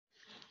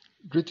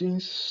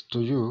Greetings to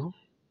you,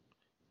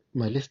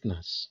 my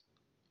listeners.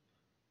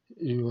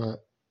 You are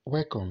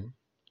welcome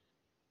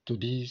to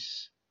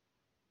this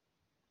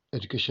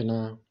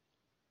educational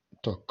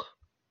talk.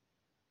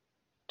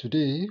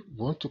 Today, we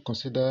want to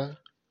consider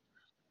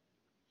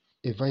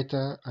a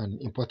vital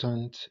and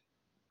important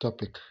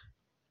topic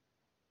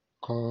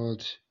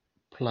called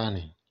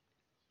planning.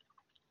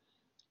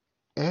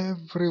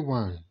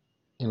 Everyone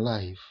in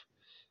life,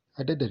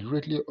 either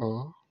deliberately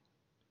or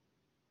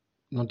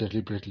not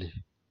deliberately,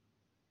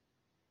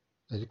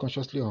 either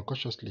consciously or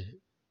unconsciously,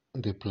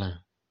 they plan.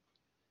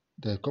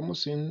 The common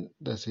sin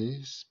that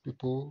says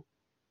people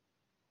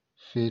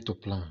fail to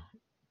plan,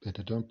 but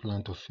they don't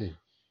plan to fail.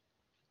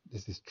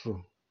 This is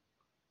true.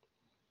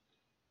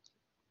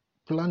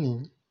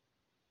 Planning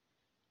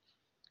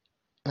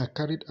are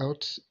carried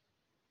out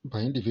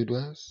by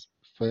individuals,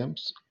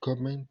 firms,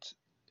 government,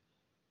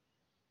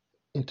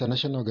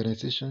 international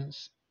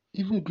organizations,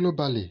 even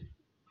globally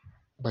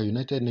by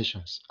United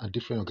Nations and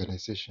different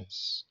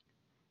organizations.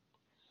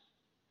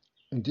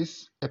 In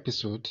this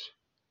episode,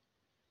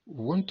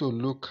 we want to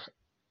look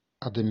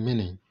at the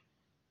meaning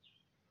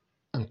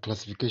and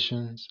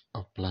classifications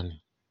of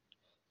planning.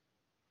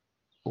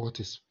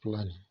 What is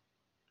planning?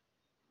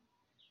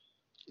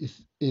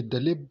 It's a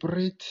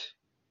deliberate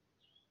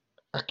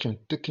action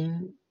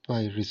taken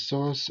by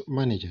resource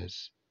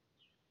managers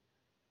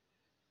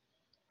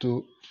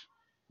to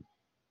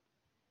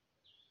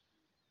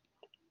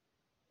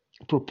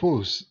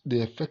propose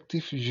the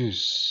effective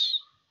use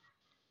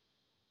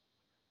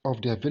of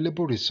the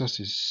available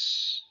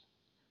resources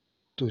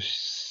to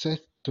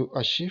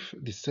achieve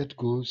the set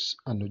goals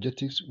and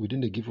objectives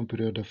within a given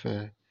period of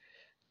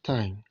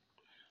time.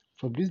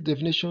 From these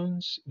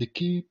definitions, the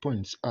key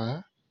points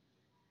are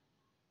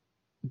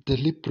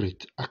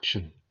deliberate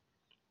action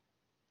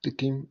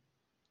taken,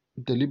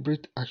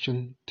 deliberate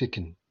action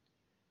taken.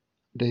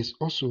 There is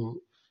also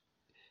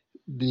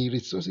the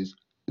resources,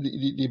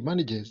 the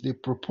managers, they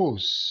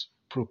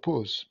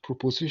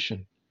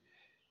proposition,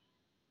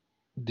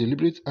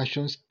 deliberate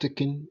actions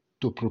taken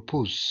to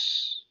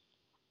propose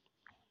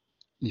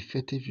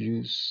effective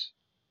use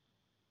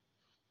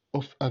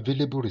of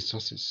available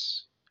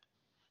resources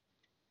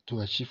to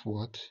achieve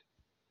what?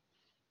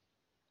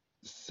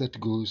 Set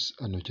goals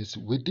and objectives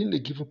within a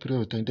given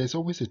period of time. There's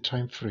always a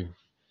time frame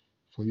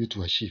for you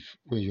to achieve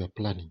when you are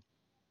planning.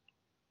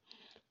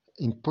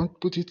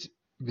 Put it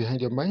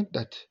behind your mind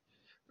that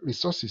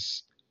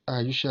resources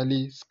are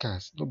usually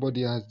scarce.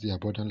 Nobody has the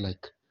abundance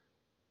like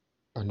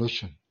an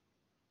ocean.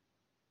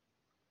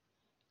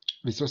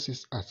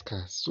 Resources are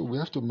scarce, so we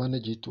have to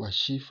manage it to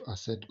achieve our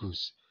set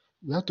goals.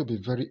 We have to be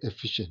very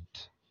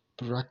efficient,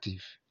 proactive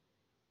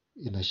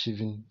in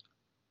achieving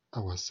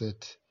our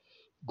set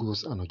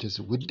goals and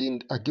objectives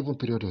within a given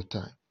period of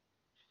time.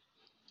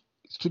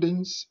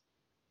 Students,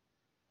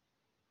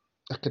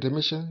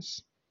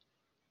 academicians,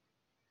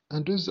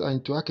 and those are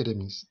into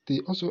academics, they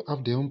also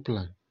have their own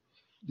plan.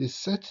 They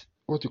set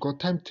what you call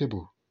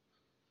timetable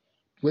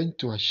when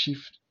to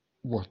achieve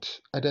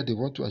what. Either they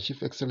want to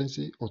achieve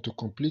excellency or to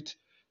complete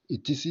a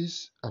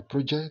thesis, a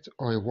project,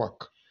 or a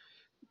work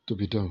to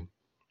be done.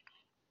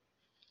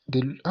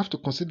 They have to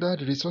consider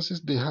the resources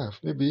they have,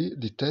 maybe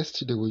the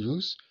test they will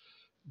use,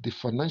 the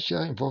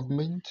financial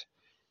involvement,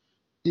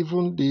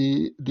 even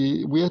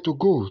the where to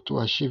go to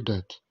achieve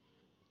that.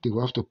 They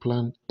will have to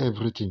plan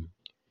everything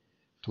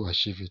to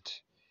achieve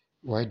it.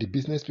 While the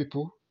business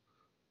people,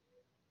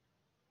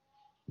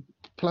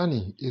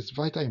 planning is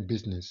vital in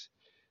business.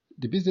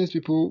 The business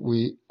people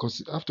will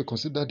have to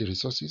consider the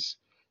resources.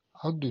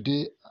 How do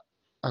they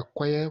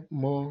acquire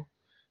more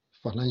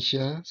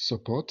financial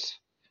support,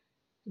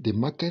 the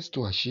markets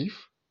to achieve,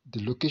 the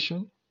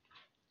location,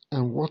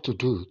 and what to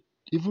do.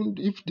 Even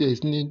if there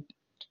is need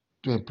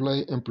to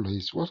employ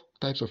employees, what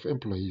types of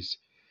employees,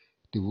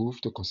 they will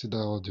have to consider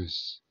all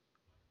this.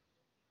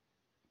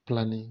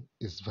 Planning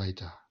is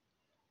vital.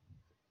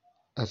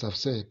 As I've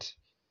said,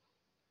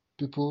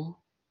 people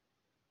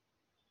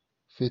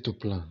fail to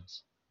plan,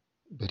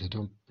 but they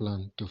don't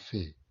plan to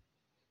fail.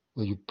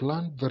 When you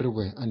plan very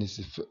well and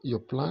your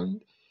plan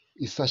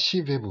is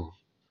achievable,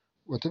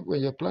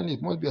 when your plan,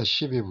 it must be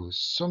achievable,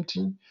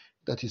 something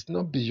that is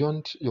not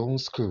beyond your own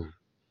skill.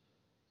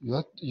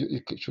 You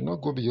should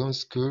not go beyond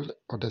skill,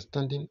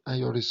 understanding, and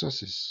your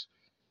resources,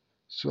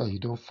 so that you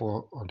don't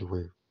fall on the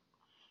way.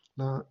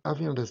 Now,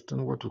 having understood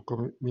what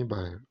we mean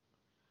by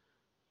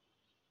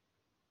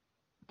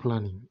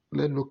planning,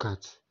 let's look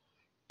at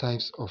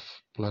types of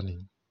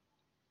planning.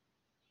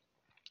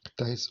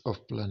 Types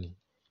of planning.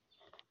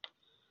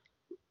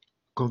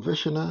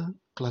 Conventional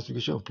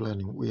classification of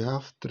planning, we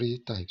have three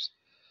types: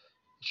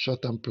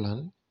 short-term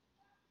plan,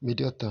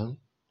 medium-term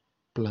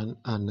plan,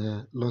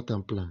 and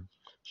long-term plan.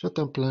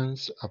 Short-term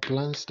plans are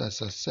plans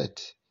that are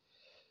set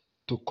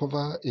to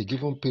cover a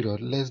given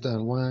period less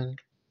than 1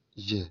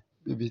 year,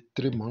 maybe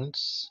 3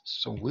 months,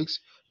 some weeks,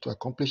 to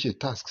accomplish a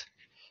task.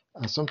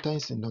 And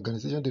sometimes in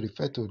organizations they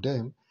refer to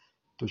them,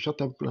 to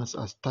short-term plans,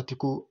 as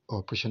tactical or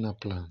operational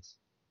plans,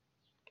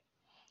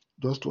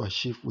 just to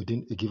achieve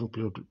within a given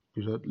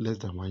period less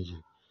than 1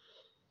 year.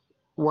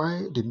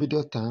 Why the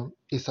medium term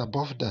is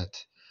above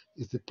that?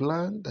 It's the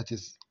plan that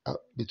is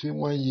between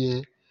 1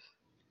 year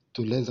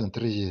to less than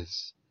 3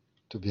 years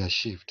to be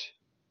achieved.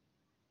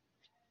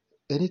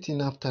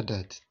 Anything after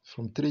that,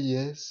 from 3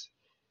 years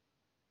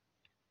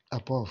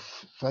above,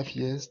 5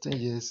 years, 10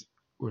 years,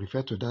 we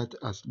refer to that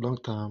as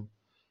long-term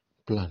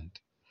plan.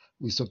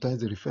 We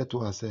sometimes refer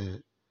to as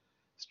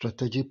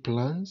strategic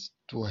plans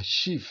to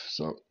achieve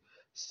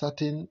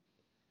certain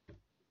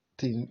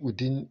thing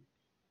within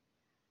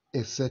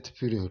a set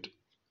period,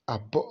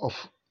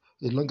 above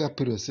a longer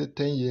period, say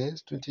 10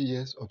 years, 20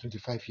 years, or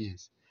 25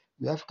 years.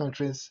 We have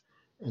countries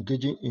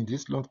engaging in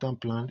this long-term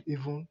plan,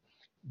 even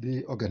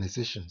the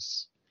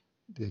organizations,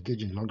 they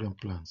engage in long-term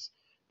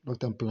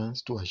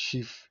plans to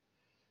achieve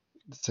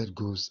set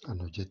goals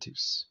and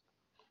objectives.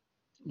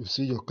 You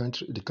see the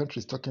country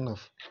is talking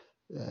of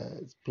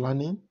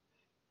planning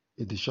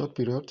in the short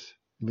period,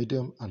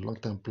 medium and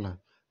long-term plan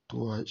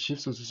to achieve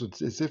so.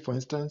 They say, for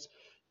instance,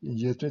 in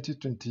year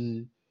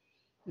 2020,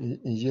 in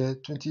year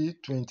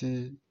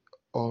 2020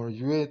 or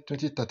year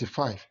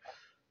 2035,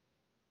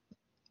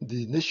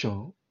 the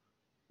nation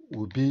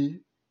will be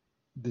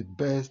the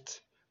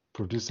best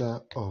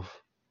producer of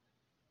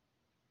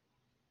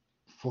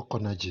four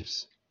corner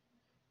jeeps,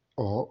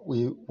 or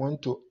we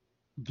want to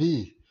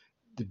be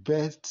the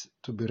best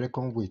to be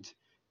reckoned with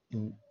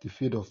in the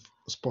field of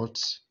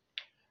sports.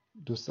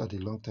 Those are the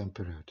long-term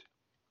period.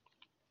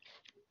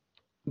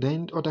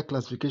 Then other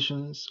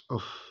classifications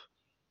of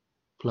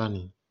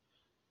planning.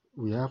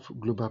 We have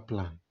global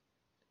plan,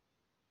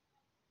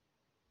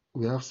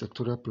 we have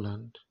sectoral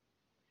plan,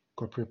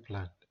 corporate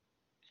plan,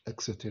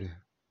 etc.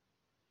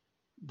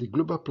 The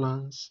global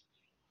plans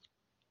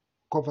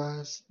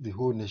covers the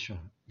whole nation,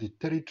 the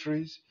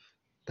territories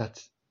that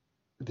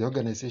the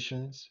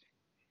organizations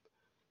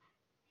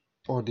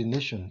or the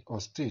nation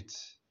or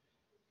states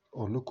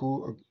or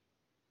local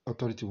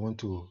authority want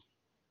to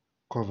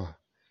cover.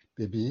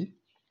 Maybe,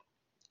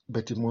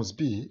 but it must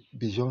be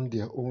beyond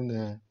their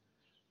own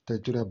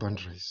territorial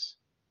boundaries.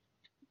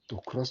 To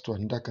cross to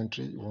another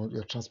country, you want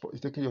your transport,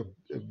 you're taking your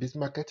business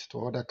market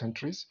to other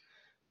countries,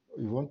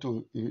 you want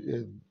to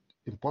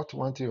import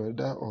one thing or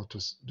other, or to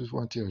do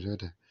one thing or the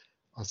other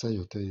outside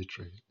your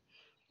territory.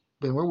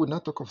 But when we now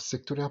talk of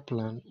sectorial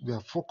plan, we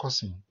are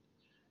focusing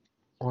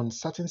on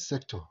certain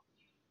sector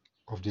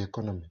of the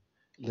economy.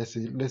 Let's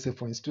say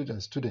for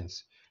instance,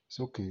 students. It's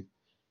okay,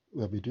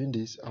 we'll be doing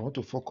this. I want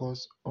to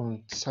focus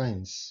on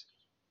science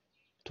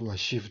to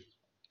achieve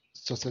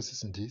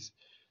successes in this,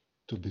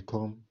 to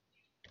become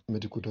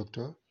medical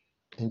doctor,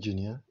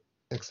 engineer,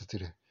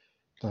 etc.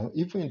 Now,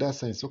 even in that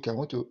sense, okay, I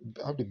want to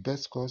have the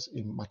best course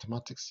in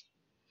mathematics,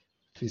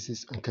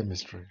 physics, and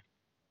chemistry.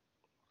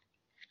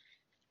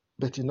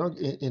 But in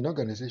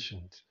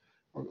organizations,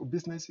 or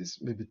businesses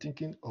may be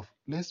thinking of,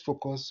 let's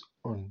focus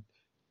on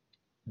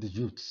the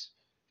youths,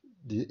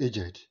 the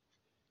aged,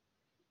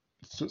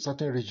 so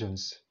certain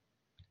regions,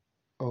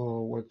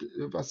 or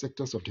whatever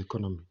sectors of the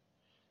economy,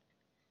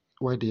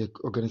 while the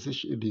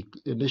organization,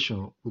 the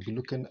nation will be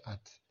looking at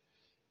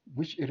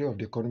which area of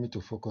the economy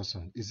to focus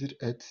on. Is it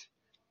health,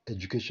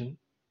 education,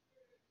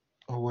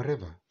 or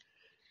whatever?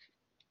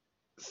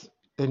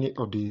 Any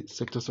of the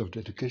sectors of the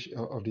education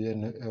of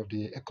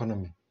the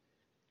economy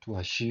to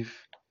achieve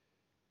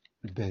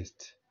the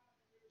best.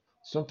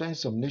 Sometimes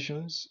some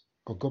nations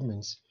or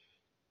governments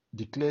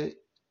declare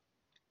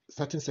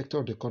certain sector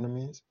of the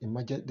economy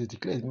they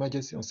declare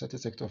emergency on certain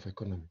sector of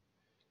economy,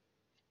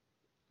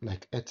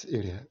 like health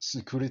area,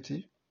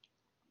 security,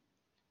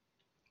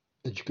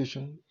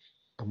 education,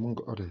 among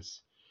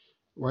others.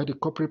 While the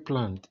corporate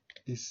plan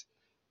is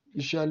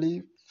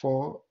usually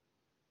for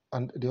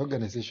the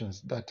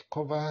organizations that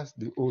covers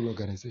the whole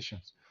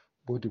organizations,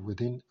 both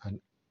within and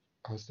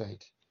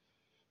outside.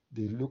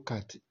 They look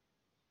at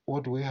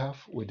what do we have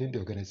within the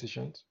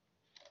organizations,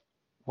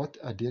 what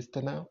are the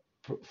external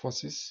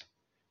forces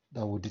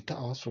that will deter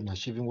us from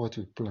achieving what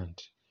we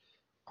planned.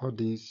 All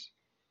these,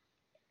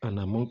 and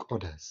among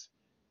others,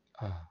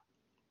 are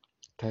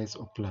types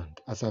of plan.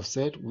 As I've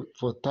said,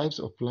 for types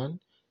of plan,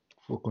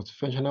 for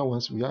conventional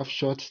ones, we have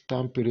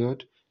short-term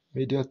period,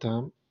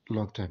 medium-term,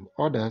 long-term.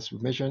 Others, we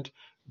mentioned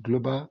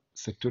global,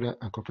 sectorial,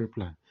 and corporate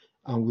plan.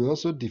 And we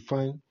also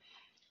define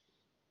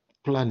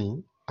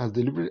planning as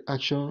deliberate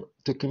action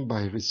taken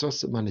by a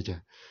resource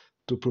manager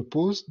to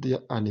propose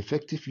an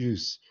effective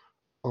use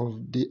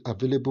of the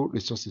available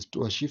resources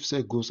to achieve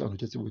set goals and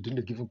objectives within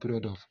a given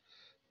period of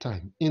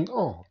time. In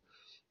all,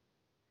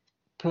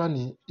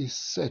 planning is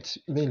set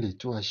mainly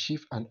to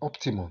achieve an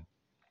optimum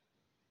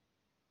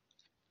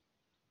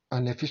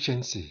and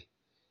efficiency,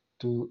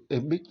 to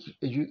make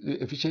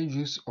efficient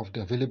use of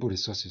the available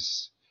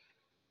resources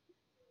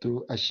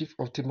to achieve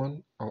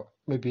optimum or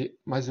maybe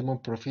maximum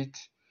profit,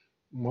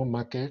 more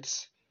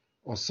markets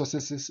or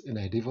successes in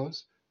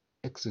endeavors,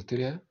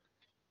 etc.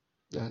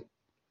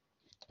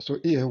 So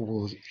here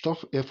we'll stop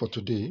here for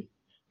today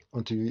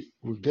until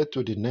we get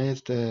to the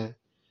next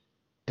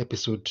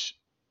episode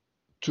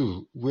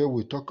 2, where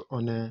we talk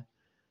on a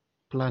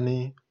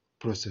planning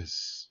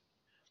process.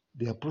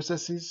 There are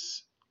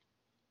processes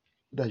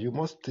that you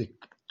must take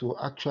to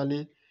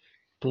actually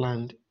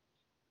plan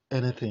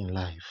anything in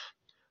life.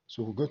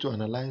 So we're going to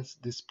analyze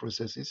these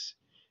processes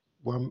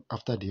one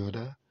after the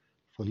other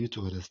for you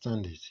to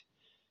understand it.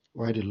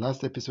 While the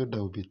last episode, that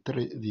will be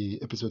the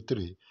episode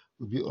 3,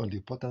 will be on the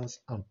importance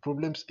and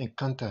problems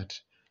encountered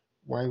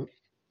while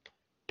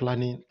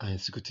planning and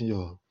executing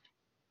your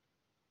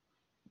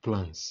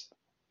plans.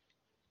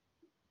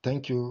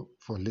 Thank you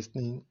for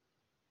listening,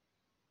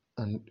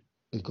 and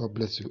may God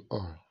bless you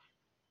all.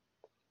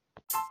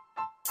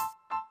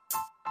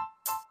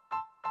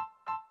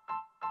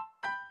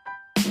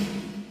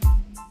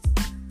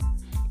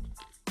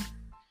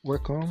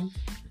 Welcome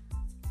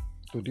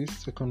to this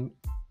second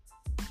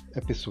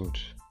episode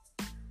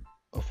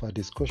of our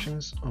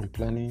discussions on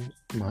planning,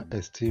 my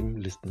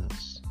esteemed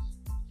listeners.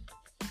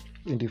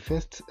 In the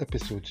first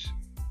episode,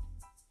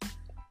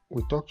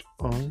 we talked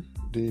on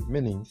the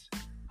meanings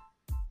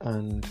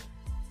and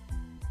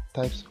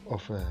types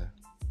of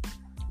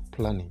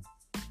planning.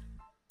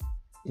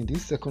 In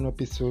this second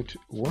episode,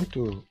 we want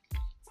to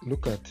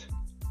look at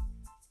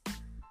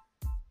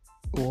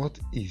what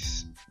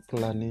is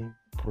planning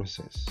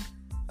process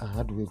and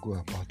how do we go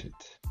about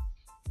it.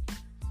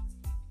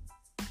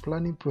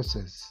 Planning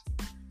process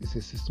is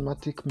a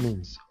systematic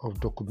means of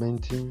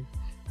documenting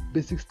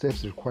basic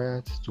steps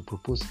required to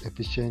propose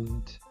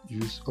efficient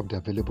use of the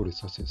available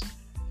resources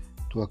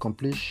to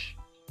accomplish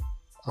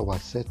our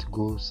set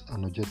goals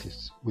and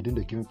objectives within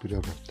the given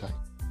period of time.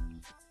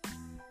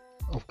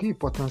 Of key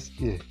importance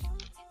here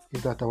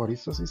is that our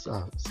resources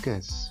are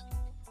scarce,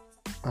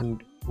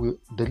 and we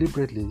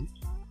deliberately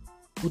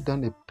put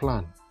down a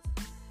plan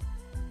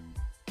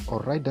or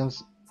write down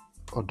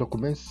or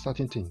document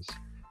certain things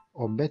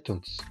or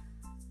methods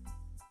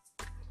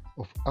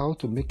of how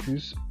to make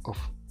use of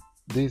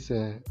these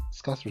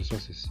scarce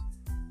resources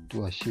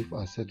to achieve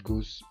our set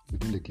goals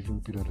within the given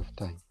period of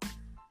time.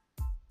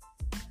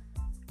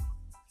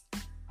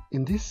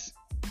 In this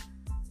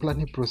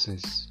planning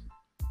process,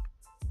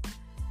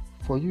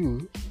 for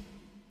you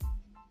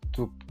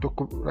to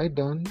write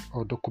down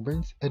or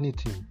document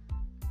anything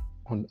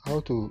on how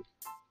to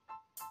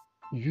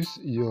use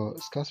your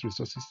scarce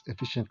resources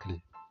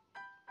efficiently,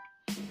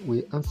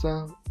 we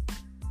answer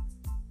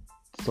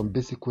some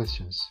basic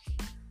questions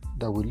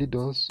that will lead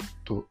us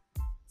to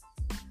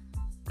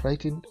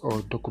writing or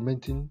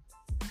documenting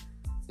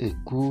a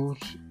good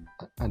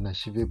and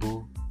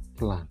achievable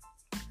plan.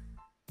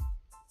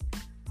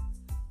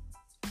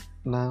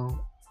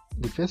 Now,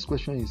 the first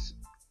question is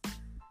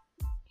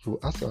to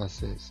ask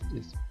ourselves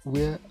is,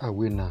 where are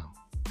we now?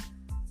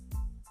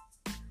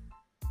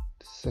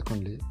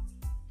 Secondly,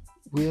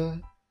 where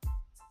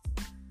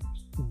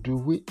do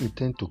we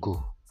intend to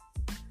go?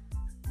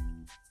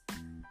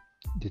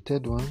 The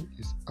third one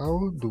is,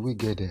 how do we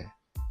get there?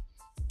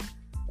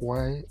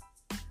 Why?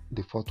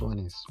 The fourth one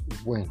is,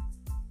 when?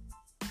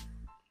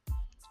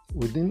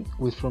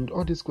 From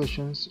all these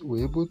questions,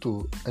 we're able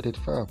to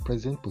identify our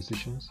present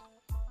positions,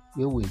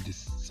 where we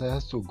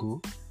desire to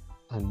go,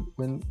 and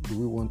when do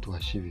we want to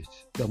achieve it.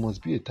 There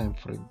must be a time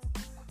frame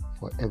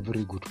for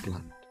every good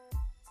plan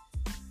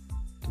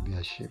to be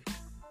achieved.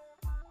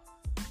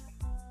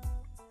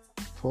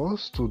 For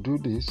us to do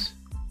this,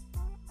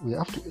 we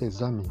have to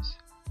examine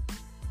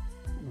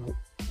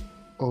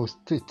or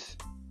state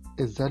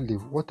exactly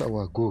what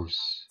our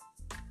goals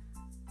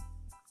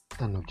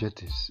and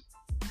objectives.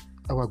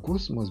 Our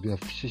goals must be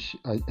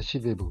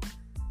achievable.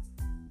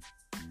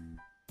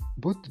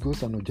 Both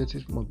goals and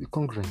objectives must be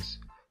congruent,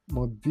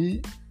 must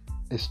be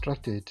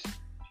extracted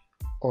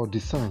or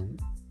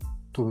designed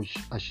to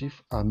achieve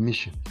our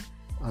mission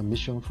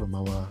from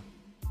our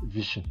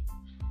vision.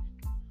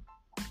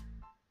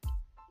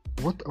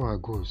 What are our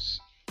goals?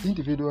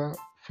 Individual,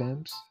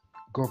 firms,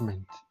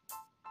 government,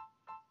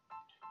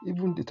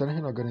 even the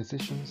international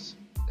organizations,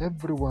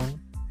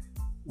 everyone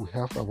will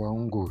have our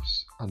own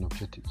goals and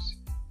objectives.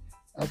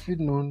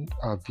 Having known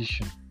our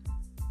vision,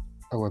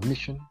 our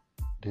mission,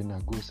 then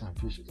our goals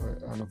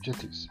and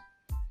objectives,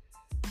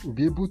 we'll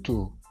be able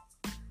to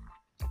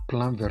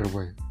plan very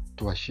well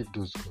to achieve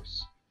those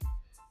goals.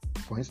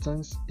 For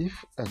instance, if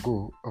a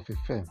goal of a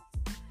firm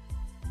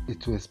is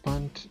to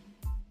expand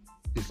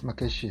its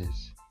market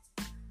shares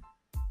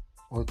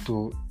or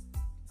to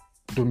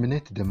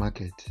dominate the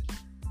market,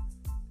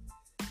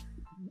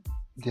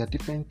 there are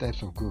different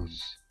types of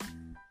goals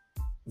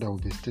that will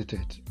be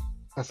stated.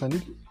 As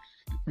an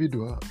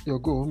individual, your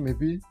goal may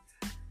be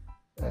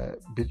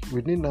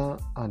within now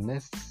and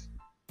next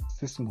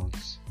 6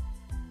 months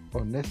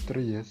or next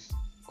 3 years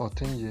or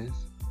 10 years,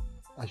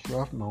 I should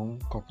have my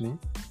own company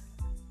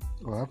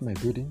or have my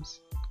buildings,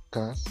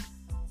 cars,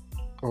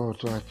 or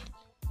to have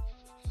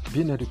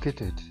been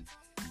educated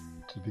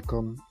to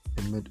become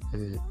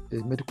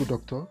a medical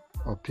doctor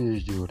or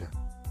PhD holder.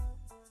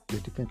 There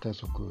are different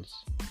types of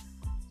goals.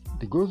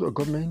 The goals of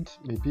government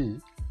may be,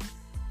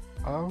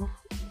 how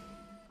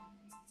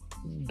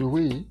do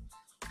we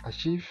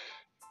achieve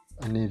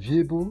an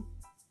enviable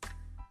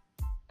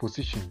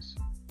positions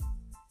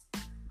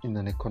in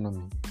an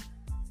economy,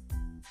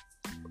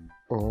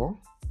 or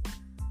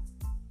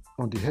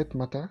on the health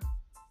matter,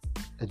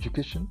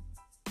 education,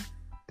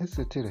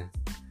 etc.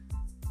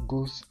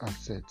 Goals are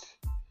set.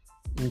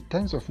 In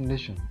terms of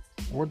nation,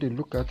 what they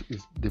look at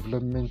is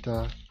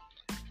developmental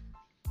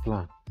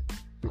plan.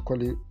 We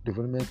call it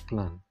development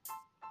plan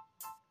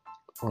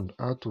on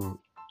how to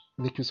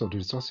make use of the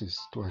resources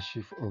to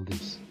achieve all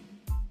this.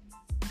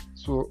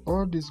 So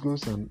all these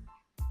goals and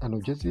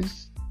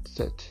objectives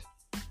set,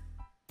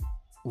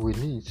 we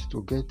need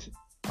to get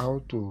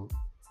how to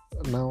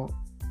now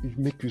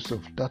make use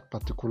of that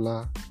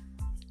particular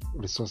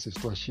resources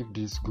to achieve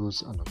these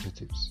goals and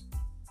objectives.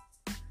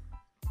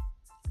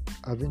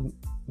 Having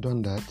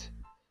done that,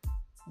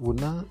 we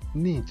now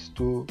need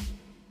to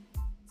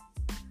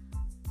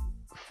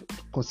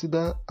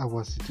consider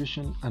our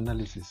situation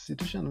analysis.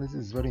 Situation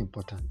analysis is very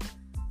important.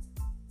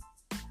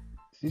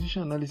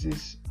 Situation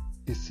analysis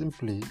is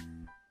simply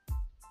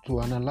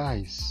to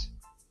analyze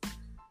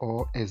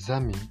or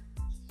examine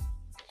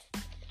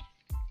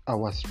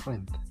our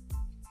strength,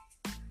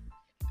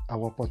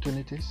 our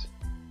opportunities,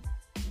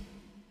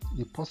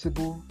 the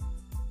possible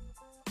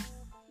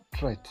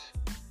threat.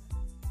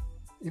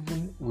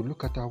 Even we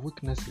look at our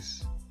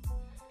weaknesses.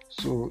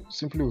 So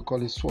simply we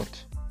call it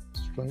SWOT: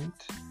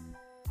 strength,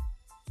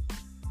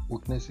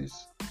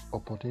 weaknesses,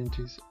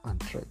 opportunities,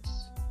 and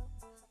threats.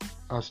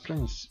 Our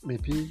strengths may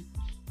be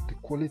the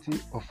quality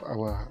of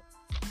our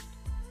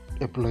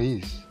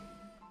employees.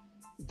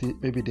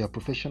 Maybe they are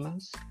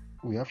professionals.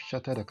 We have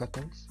chartered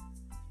accountants,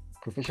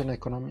 professional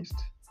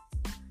economists,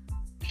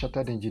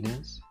 chartered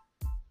engineers,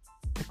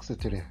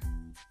 etc.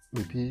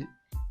 May be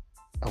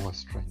our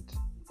strength,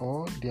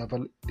 or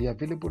the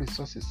available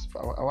resources,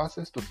 our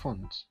access to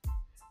funds,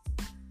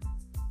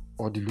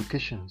 or the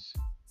locations,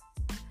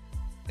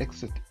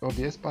 etc., or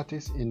the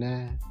expertise in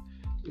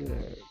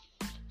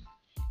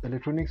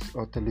electronics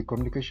or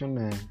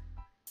telecommunication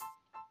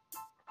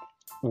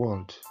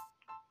world.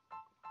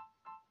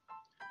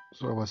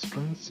 So our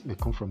strengths may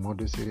come from all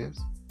those areas.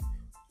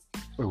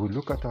 But we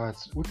look at our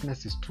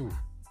weaknesses too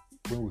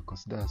when we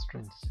consider our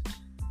strengths.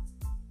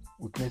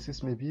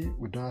 Weaknesses may be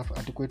we don't have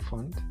adequate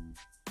fund,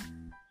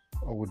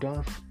 or we don't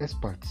have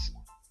experts,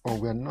 or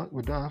we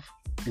don't have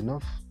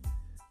enough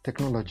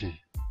technology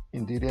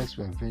in the areas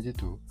we are venturing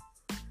to.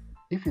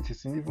 If it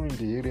is even in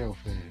the area of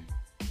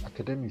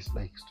academics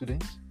like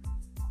students,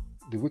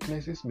 the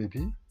weaknesses may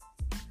be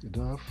they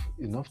don't have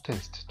enough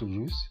tests to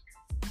use,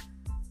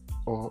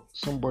 or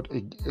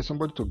somebody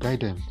to guide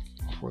them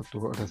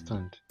to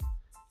understand.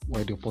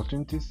 While the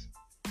opportunities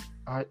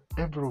are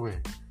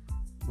everywhere,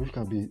 which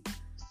can be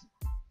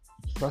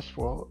searched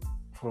for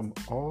from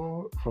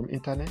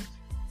internet,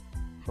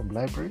 from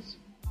libraries,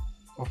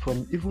 or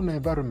from even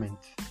environment.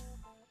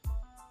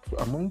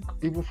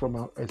 Even from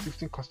our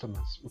existing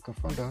customers, we can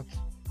find out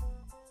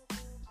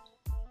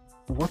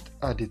what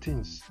are the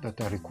things that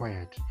are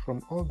required.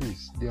 From all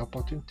this, the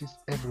opportunities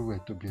everywhere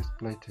to be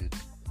exploited,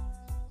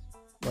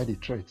 while the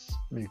threats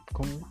may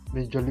come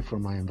majorly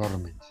from our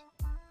environment,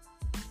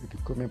 with the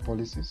government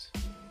policies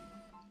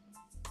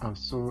and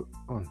so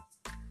on,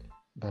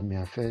 that may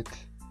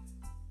affect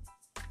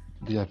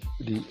the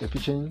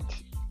efficient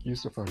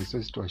use of our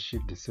resources to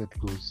achieve the set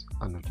goals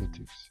and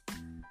objectives.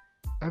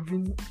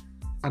 Having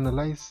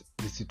analyzed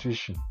the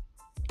situation,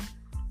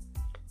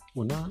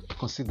 we now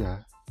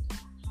consider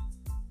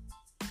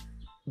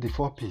the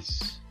 4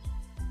 P's.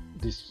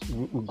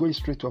 We go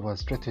straight to our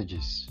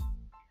strategies.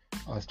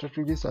 Our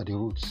strategies are the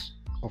roots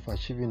of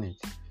achieving it.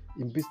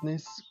 In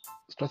business,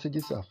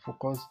 strategies are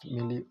focused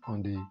mainly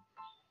on the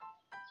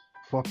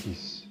 4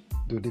 P's,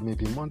 though they may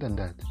be more than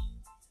that,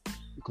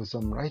 because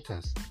some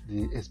writers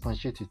they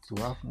expatiate it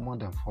to have more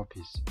than 4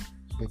 P's.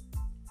 But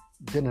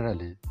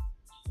generally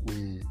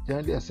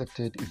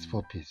accepted is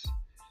 4 P's.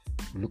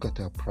 We look at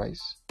our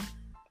price,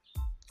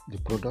 the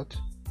product,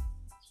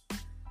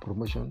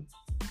 promotion,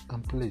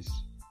 and place.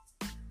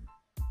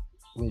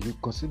 When you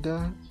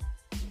consider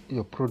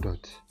your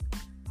product,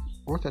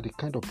 what are the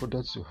kind of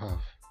products you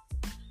have?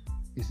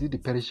 Is it the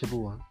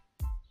perishable one?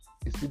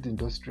 Is it the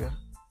industrial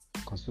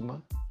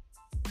consumer?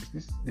 Is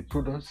this the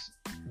products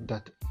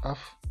that have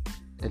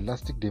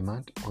elastic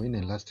demand or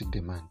inelastic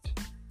demand?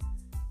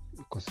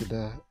 You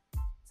consider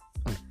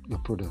your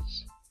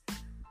products.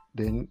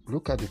 Then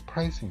look at the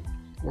pricing.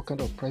 What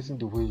kind of pricing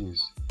do we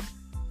use?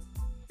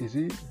 Is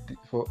it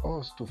for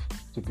us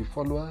to be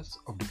followers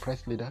of the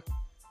price leader,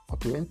 or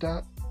to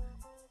enter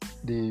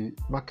the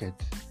market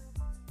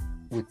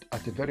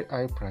at a very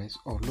high price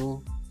or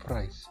low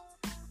price?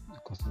 You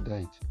consider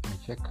it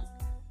and check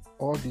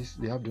all these.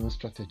 They have their own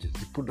strategies: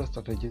 the product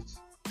strategies,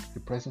 the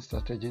pricing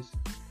strategies,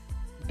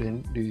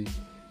 then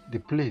the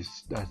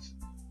place, that's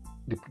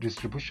the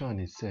distribution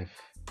itself.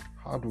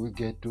 How do we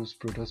get those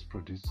products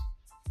produced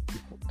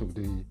to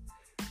the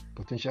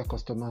potential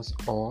customers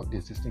or the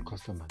existing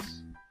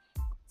customers?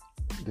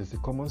 There's a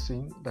common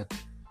saying that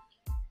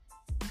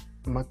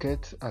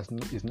market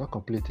is not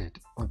completed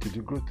until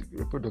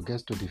the product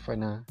gets to the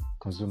final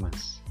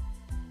consumers.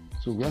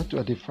 So we have to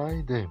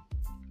identify them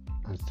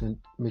and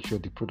make sure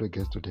the product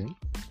gets to them.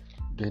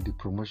 Then the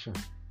promotion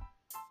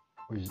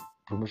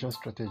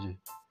strategy.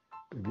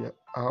 Maybe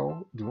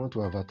how do you want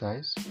to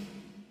advertise,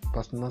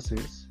 personal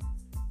sales,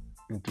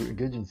 into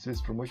engage in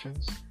sales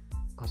promotions,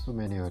 and so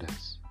many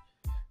others.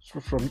 So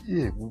from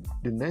here,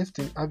 the next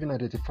thing, having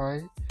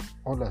identified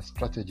all our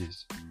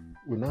strategies,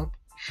 we now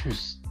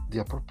choose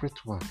the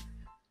appropriate one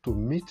to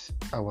meet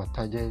our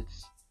target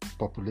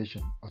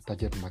population or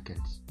target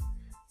markets.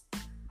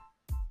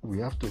 We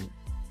have to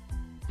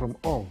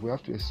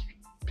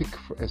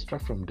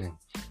extract from them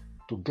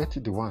to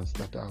get the ones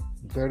that are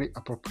very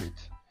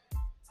appropriate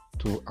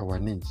to our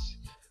needs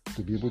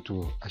to be able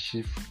to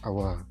achieve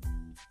our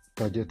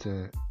target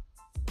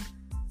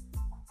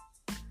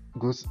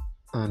goals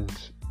and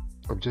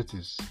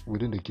objectives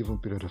within a given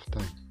period of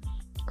time.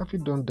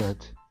 Having done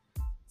that,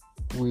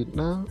 we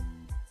now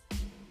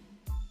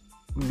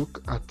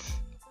look at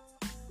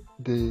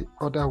the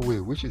other way,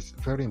 which is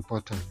very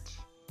important,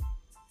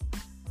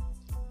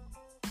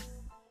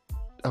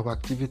 our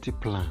activity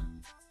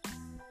plan.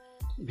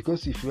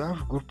 Because if you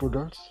have good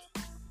products,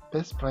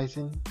 best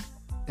pricing,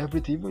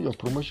 everything, even your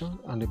promotion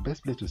and the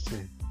best place to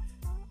sell,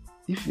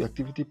 if your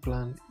activity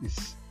plan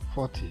is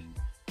faulty,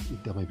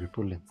 there might be a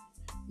problem.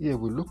 Here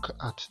we look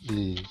at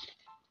the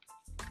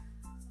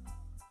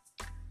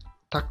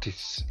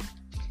tactics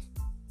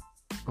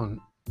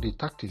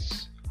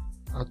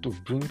how to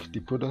bring the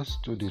products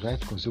to the right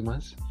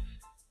consumers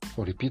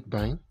for repeat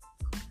buying.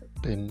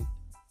 Then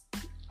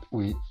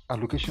we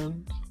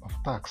allocation of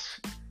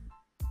tax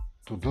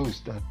to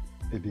those that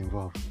may be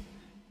involved.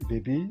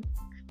 Maybe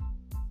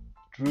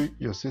through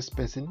your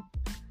salesperson,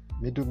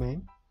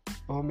 middleman,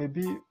 or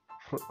maybe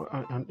for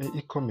an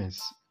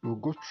e-commerce. You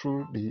go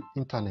through the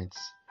internet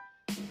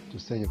to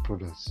sell your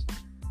products.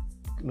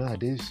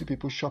 Nowadays, you see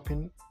people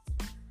shopping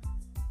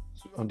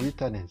on the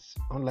internet,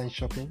 online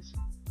shopping.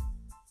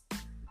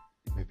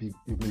 Maybe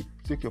you may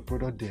take your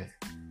product there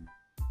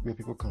where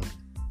people can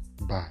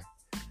buy.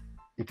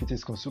 If it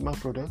is consumer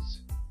products,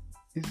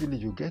 easily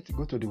you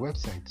go to the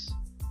websites.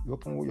 You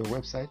open your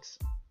websites,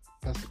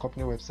 that's the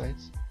company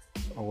websites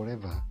or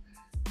whatever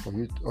for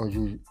you, or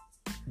you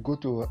go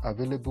to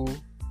available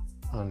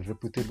and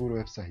reputable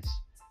websites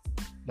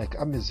like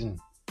Amazon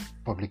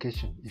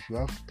publication. If you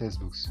have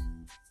textbooks,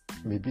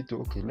 maybe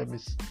let me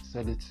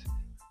sell it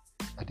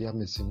at the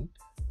Amazon,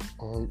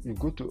 or you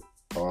go to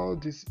all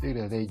these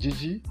areas like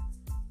Gigi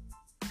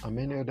and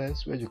many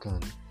others where you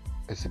can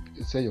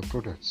sell your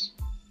products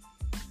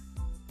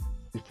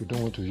if you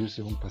don't want to use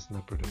your own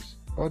personal products.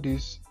 All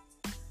these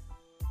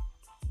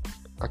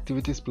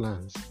activities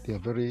plans, they are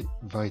very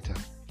vital.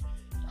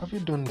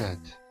 Having done that,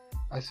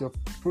 as your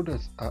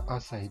products are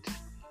outside,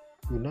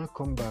 you now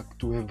come back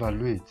to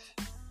evaluate,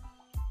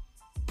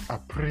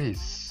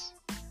 appraise,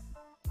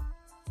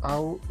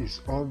 how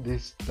is all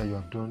this that you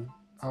have done,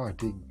 how are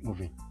they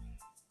moving?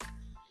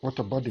 What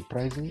about the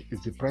pricing?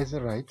 Is the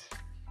pricing right?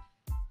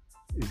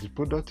 Is the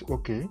product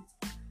okay?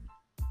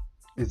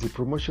 Is the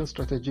promotion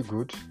strategy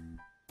good?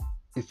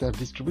 Is the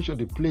distribution,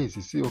 the place,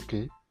 is it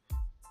okay?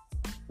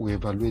 We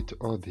evaluate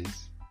all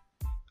this.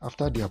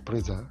 After the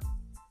appraisal,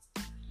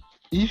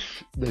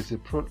 if there's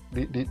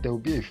there will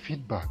be a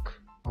feedback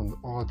on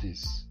all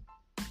this.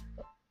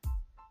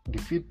 The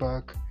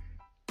feedback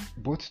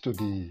both to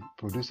the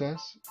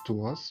producers,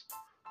 to us,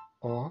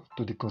 or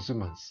to the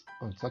consumers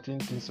on certain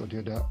things or the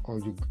other, or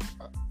you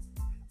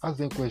ask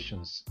them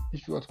questions.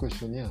 If you ask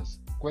questionnaires,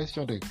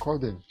 question them, call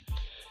them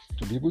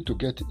to be able to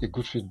get a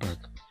good feedback.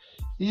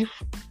 If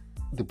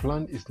the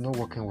plan is not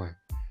working well,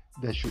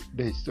 there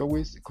is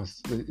always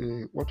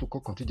what we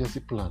call contingency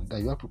plan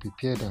that you have to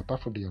prepare that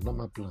apart from your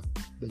normal plan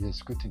that you're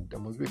executing. There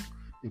must be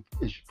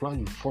a plan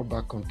you fall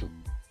back onto.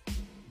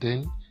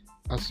 Then,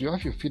 as you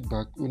have your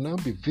feedback, we'll now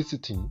be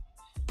visiting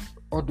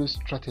all those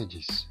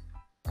strategies.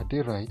 Are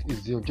they right?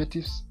 Is the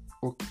objectives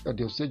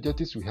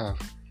we have,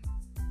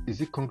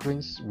 is it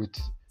congruent with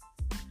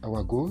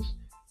our goals?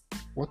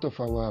 What of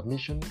our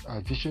mission,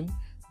 our vision?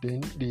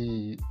 Then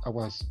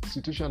our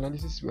situation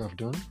analysis we have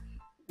done,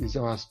 is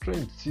our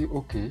strength still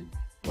okay?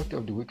 What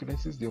of the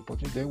weaknesses, the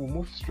opportunity? Then we'll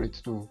move straight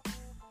to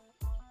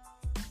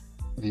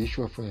the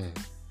issue of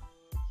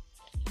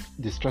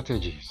the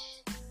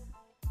strategies.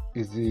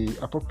 Is the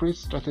appropriate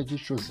strategy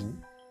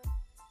chosen?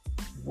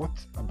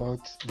 What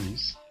about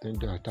this? Then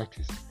there are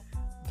tactics.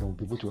 Then we'll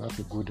be able to have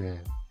a good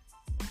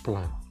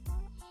plan.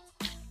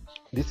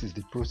 This is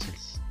the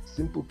process,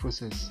 simple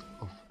process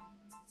of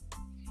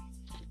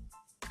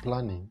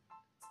planning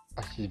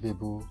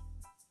achievable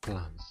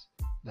plans.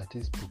 That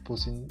is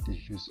proposing the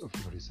use of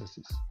your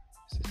resources.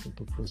 It's a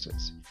simple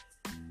process.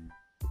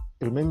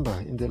 Remember,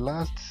 in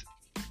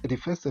the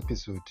first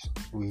episode,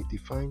 we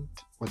defined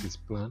what is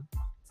plan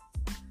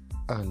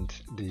and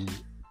the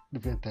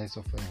different types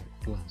of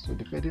plans. So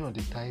depending on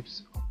the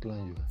types of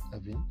plan you are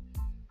having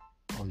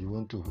or you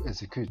want to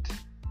execute,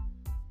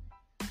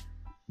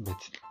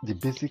 but the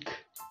basic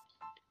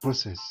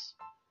process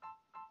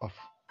of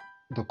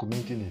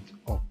documenting it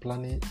or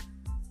planning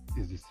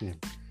is the same.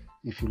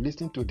 If you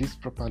listen to this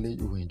properly,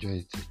 you will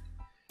enjoy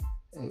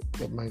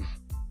it. My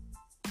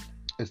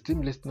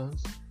esteemed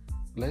listeners,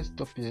 let's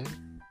stop here.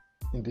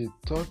 In the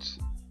third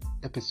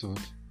episode,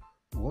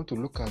 we want to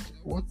look at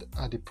what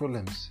are the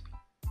problems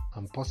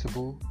and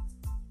possible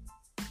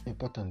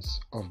importance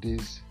of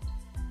these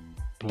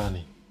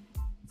planning.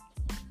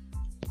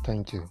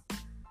 Thank you.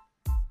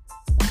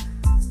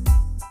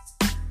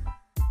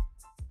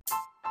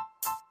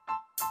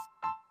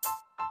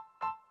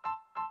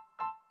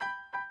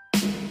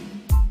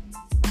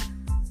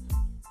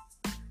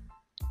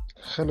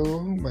 Hello,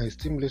 my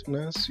esteemed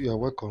listeners. You are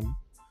welcome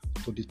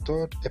to the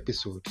third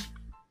episode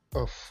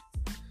of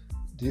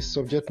this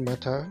subject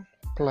matter,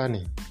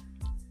 planning.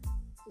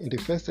 In the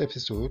first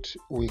episode,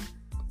 we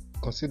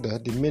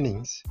considered the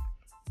meanings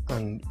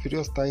and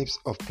various types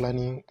of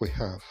planning we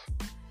have.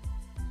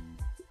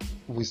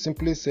 We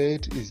simply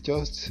said it's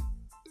just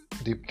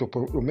the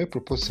main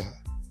proposal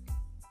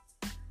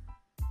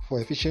for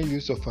efficient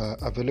use of our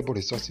available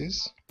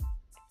resources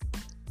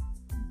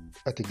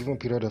at a given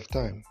period of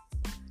time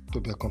to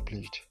be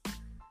accomplished.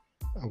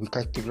 And we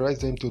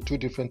categorize them to two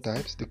different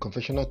types, the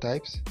conventional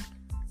types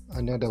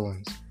and the other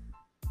ones.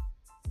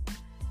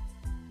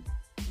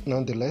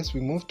 Nonetheless,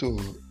 we move to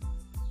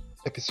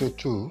episode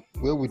 2,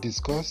 where we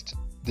discussed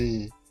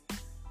the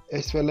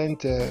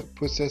excellent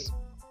process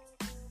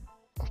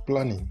of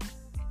planning.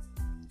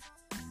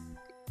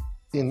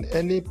 In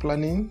any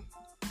planning,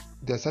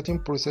 there are certain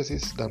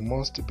processes that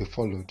must be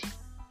followed.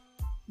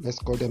 Let's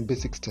call them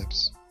basic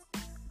steps.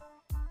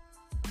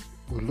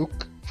 We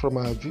look from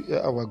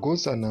our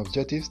goals and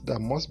objectives that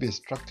must be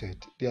extracted.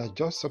 They are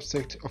just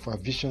subset of our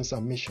visions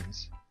and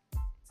missions.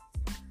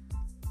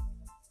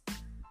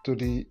 To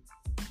the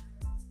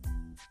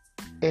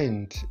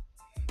end,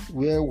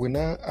 where we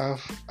now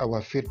have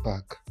our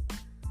feedback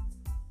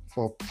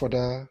for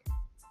further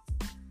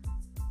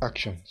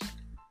actions.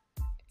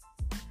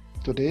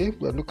 Today,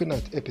 we are looking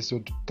at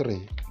episode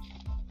 3.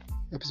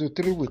 Episode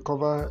 3 will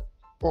cover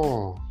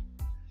all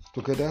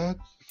together.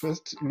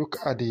 First, look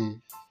at the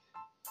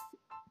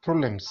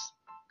problems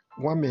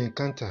one may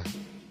encounter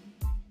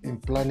in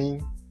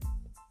planning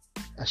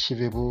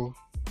achievable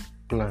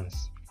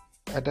plans,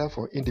 either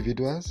for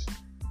individuals,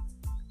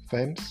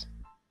 firms,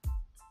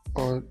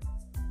 or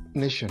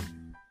nation.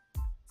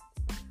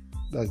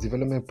 That's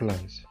development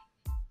plans.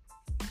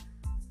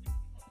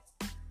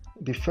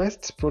 The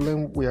first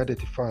problem we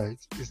identified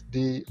is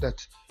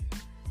that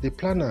the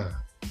planner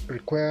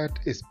required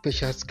a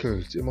special skill.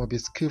 It must be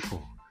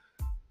skillful.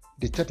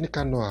 The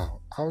technical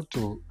know-how, how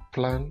to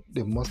plan,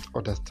 they must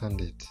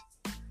understand it,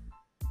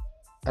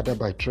 either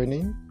by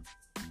training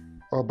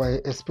or by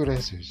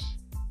experiences.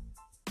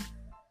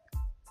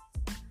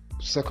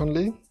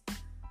 Secondly,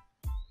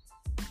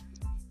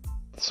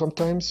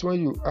 sometimes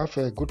when you have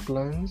good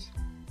plans,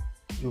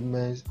 you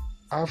may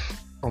have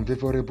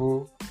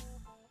unfavorable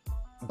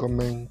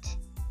government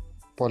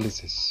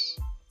policies.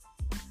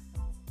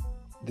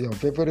 The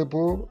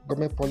unfavorable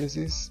government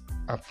policies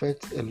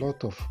affect a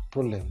lot of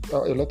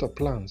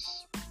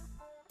plans.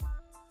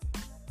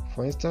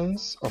 For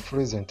instance, of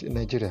recent in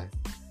Nigeria,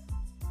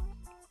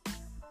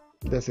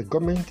 there's a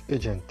government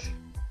agent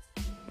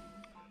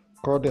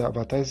called the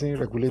Advertising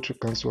Regulatory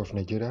Council of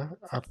Nigeria,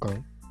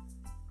 ABCON.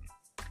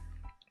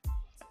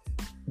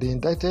 They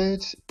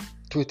indicted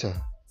Twitter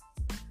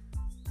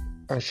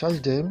and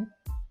charged them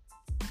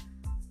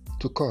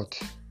to court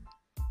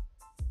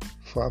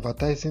for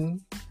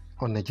advertising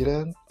on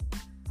Nigerian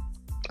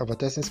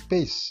advertising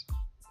space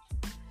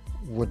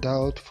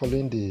without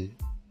following the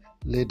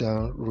laid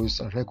down rules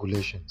and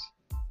regulations.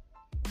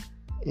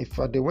 In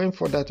fact, they went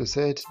further to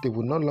say they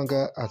will no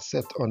longer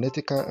accept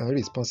unethical and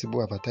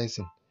irresponsible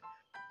advertising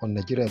on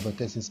Nigerian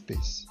advertising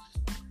space,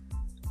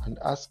 and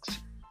asked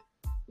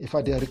if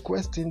they are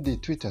requesting the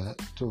Twitter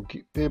to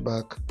pay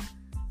back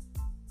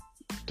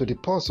to the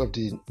purse of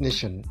the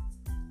nation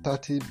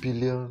 30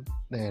 billion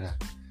naira.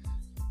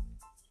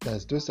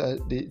 Those are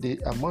the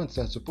amounts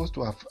that are supposed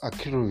to have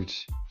accrued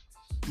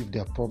if they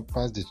are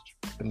passed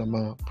the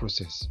normal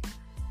process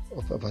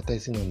of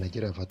advertising on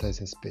Nigerian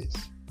advertising space.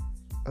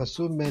 And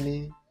so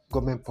many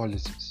government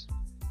policies,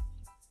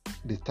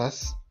 the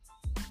tax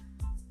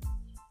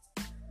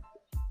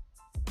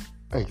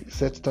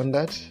set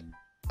standards,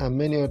 and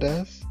many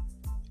others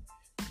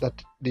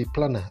that the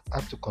planner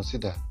have to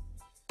consider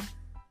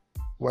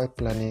while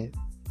planning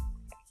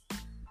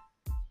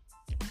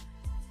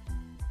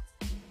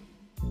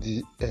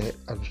the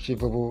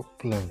achievable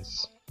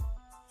plans.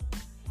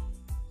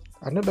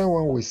 Another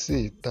one we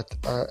see that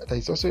there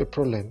is also a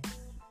problem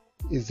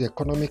is the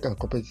economic and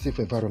competitive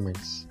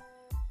environments.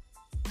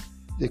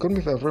 The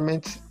economic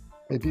environment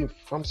may be in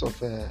forms of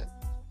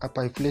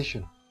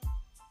hyperinflation,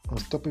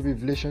 unstoppable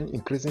inflation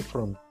increasing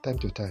from time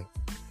to time.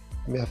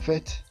 It may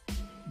affect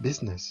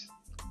business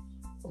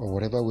or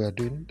whatever we are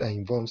doing that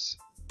involves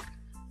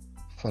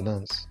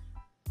finance.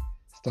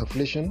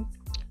 Stagflation,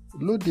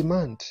 low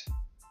demand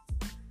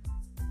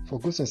for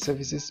goods and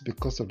services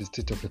because of the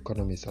state of the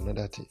economy is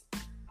another thing.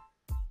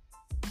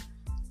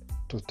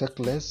 To take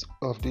less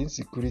of the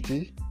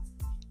insecurity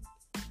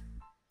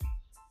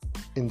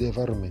in the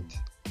environment,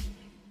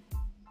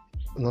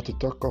 not to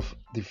talk of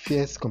the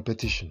fierce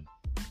competition.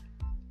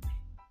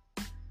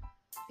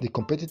 The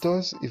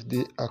competitors, if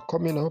they are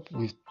coming up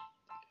with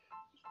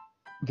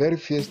very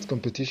fierce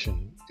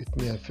competition, it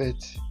may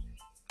affect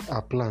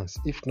our plans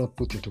if not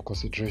put into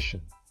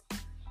consideration.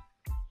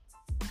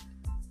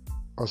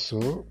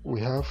 Also,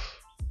 we have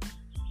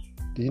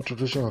the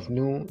introduction of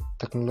new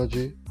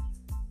technology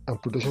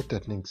and production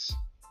techniques.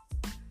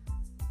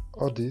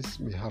 All this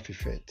may have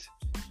effect.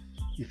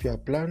 If you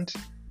have planned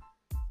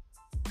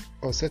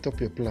or set up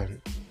your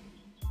plan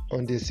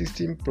on the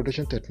existing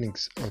production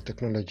techniques or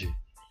technology,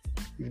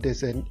 if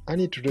there's an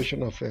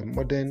introduction of a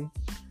modern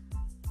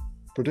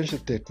production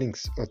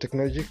techniques or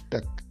technology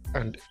that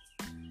and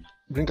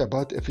bring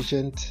about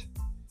efficient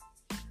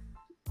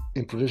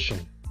in production,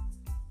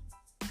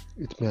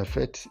 it may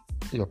affect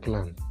your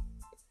plan.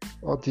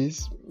 All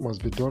this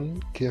must be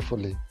done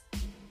carefully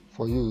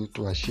for you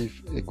to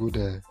achieve a good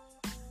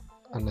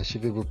and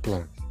achievable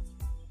plan.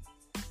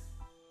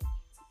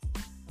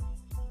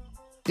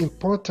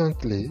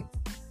 Importantly,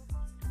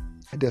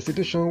 there's a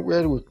situation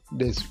where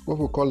there's what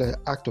we call an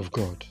act of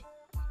God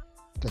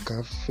that can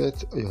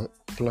affect your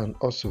plan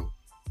also.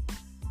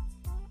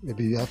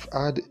 Maybe you have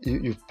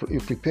you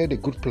prepared a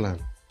good plan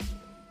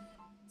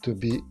to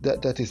be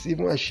that is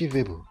even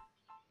achievable,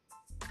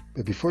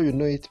 but before you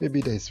know it,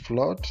 maybe there is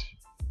flood,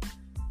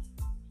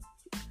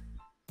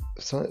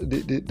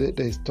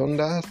 there is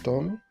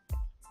thunderstorm,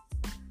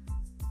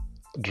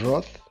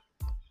 drought,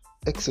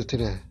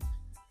 etc.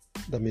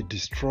 that may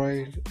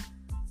destroy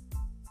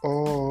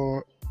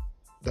all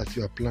that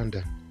you have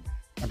planned,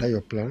 either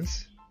your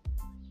plans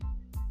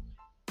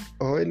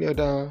or any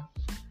other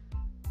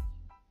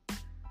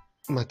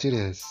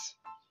materials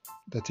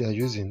that you are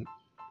using,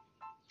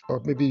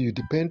 or maybe you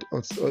depend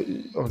on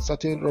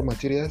certain raw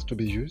materials to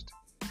be used.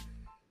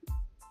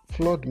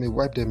 Flood may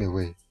wipe them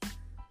away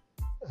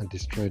and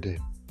destroy them.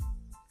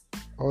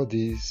 All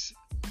these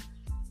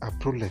are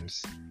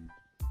problems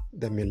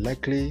that may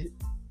likely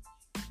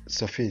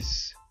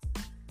surface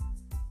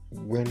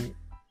when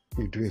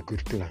we do a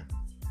good plan.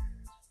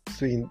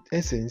 So in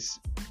essence,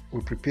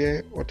 we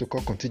prepare what we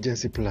call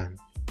contingency plan.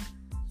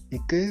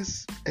 In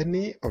case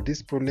any of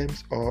these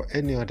problems or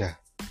any other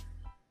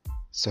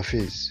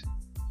surface,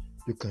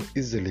 you can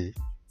easily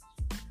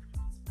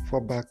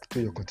fall back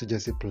to your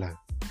contingency plan.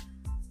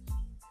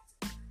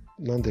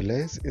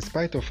 Nonetheless, in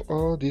spite of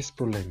all these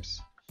problems,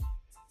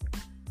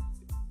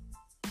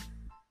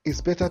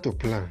 it's better to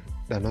plan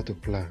than not to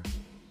plan.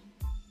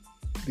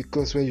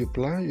 Because when you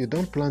plan, you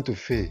don't plan to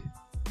fail.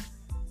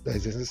 That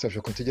is the essence of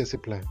your contingency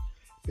plan.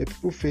 But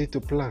people fail to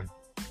plan.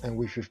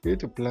 And if you fail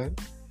to plan,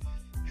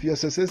 if you are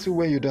successful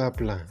when you don't have a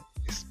plan,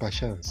 it's by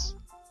chance.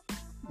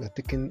 You are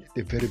taking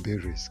a very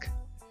big risk.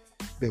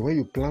 But when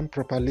you plan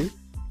properly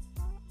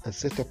and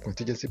set up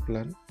contingency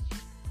plan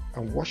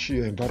and watch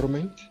your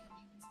environment,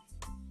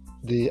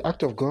 the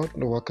act of God,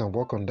 no one can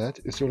work on that.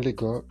 It's only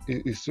God.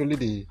 It's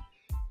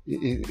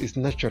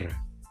natural.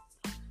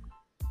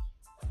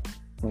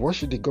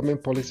 Watch the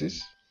government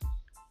policies,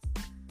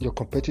 your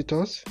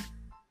competitors,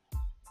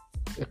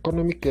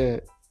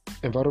 economic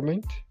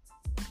environment,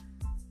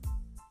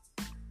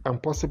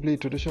 and possibly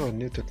introduction of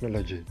new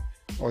technology,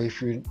 or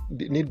if you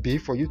need be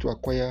for you to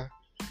acquire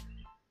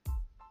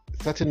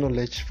certain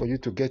knowledge for you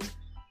to get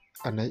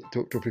and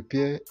to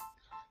prepare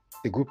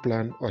a good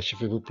plan or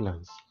achievable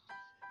plans.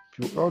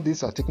 If all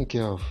these are taken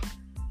care of,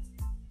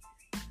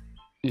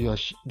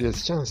 there's a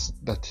chance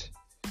that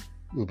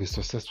you'll be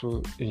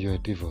successful in your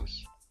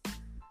endeavors.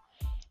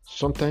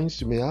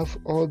 Sometimes you may have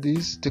all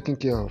these taken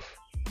care of.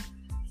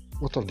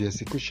 What of the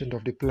execution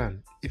of the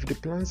plan? If the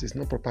plan is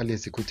not properly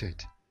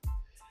executed,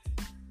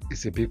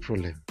 it's a big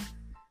problem.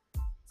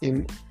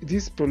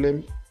 This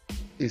problem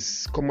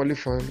is commonly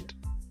found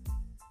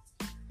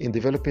in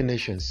developing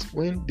nations.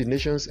 When the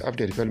nations have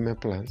their development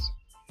plans,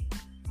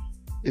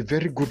 a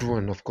very good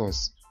one, of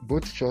course,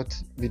 both short,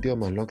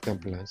 medium, and long-term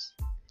plans,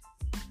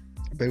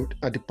 but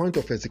at the point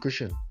of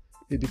execution,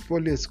 it may be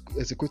poorly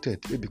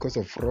executed because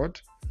of fraud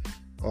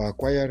or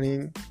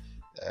acquiring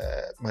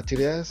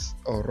materials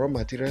or raw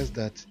materials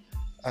that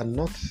are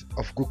not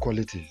of good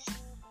qualities,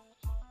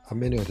 and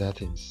many other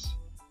things.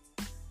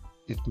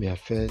 It may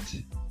affect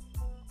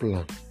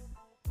plan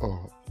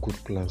or good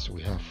plans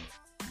we have.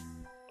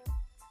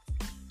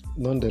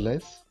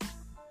 Nonetheless,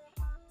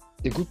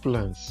 a good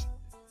plans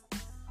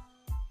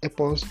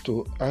help us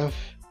to have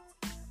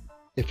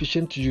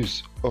efficient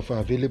use of our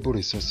available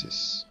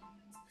resources.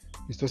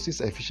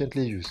 Resources are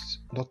efficiently used,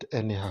 not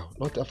anyhow,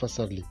 not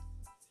haphazardly.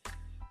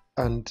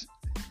 And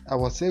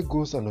our set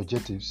goals and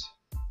objectives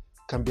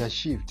can be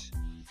achieved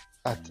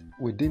at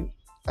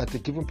a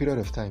given period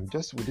of time,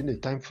 just within a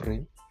time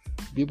frame,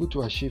 be able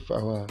to achieve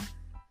our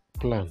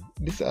plan.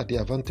 These are the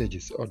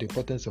advantages or the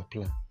importance of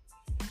plan.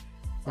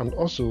 And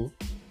also,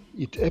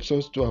 it helps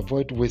us to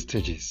avoid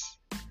wastages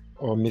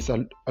or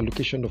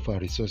misallocation of our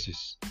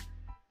resources,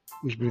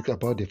 which brings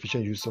about the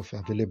efficient use of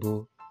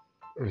available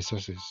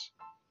resources.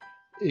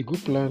 A good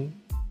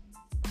plan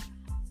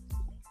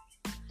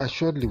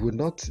assuredly will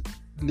not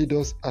lead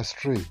us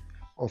astray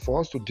or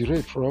for us to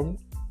derail from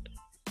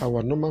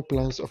our normal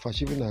plans of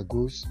achieving our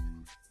goals,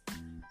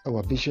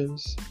 our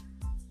visions,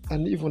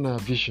 and even our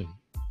vision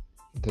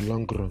in the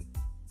long run.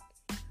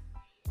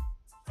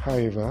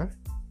 However,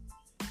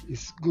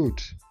 it's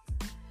good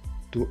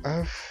to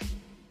have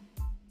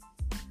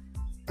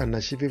an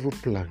achievable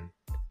plan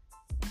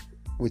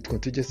with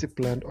contingency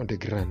plan on the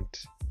ground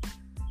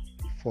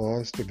for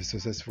us to be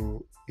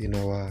successful in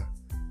our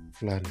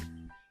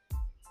planning.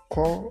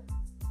 Core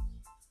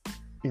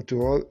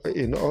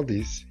in all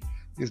this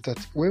is that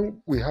when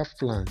we have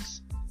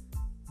plans,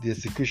 the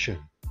execution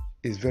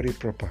is very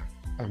proper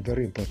and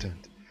very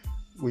important.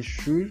 We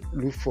should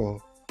look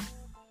for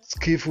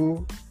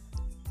skillful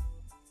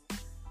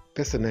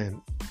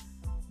personnel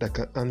that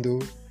can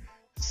handle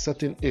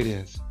certain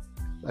areas,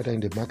 either in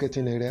the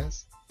marketing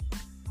areas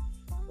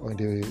or in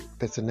the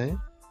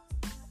personnel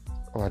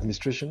or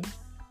administration,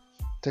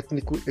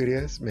 technical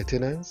areas,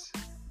 maintenance,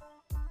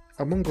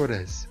 among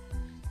others.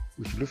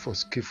 We should look for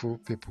skillful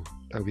people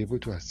that will be able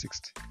to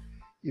assist.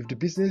 If the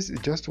business is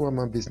just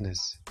one-man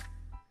business,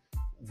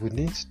 we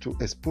need to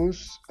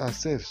expose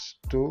ourselves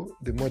to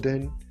the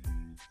modern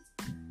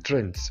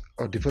trends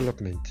or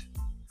development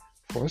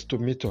for us to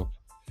meet up.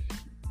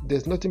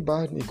 There's nothing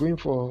bad in going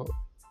for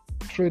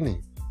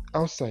training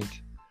outside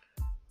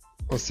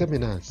or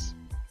seminars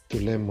to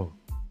learn more.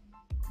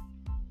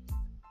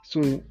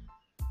 So,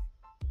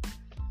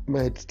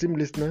 my esteemed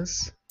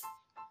listeners,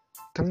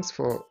 thanks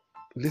for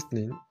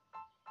listening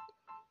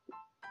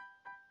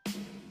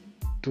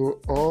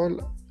to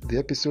all the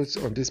episodes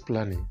on this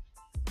planning.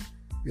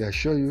 We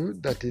assure you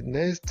that the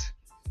next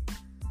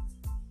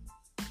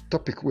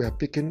topic we are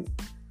picking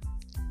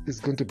is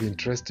going to be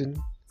interesting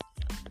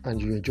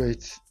and you enjoy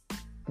it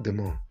the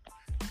more.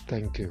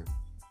 Thank you.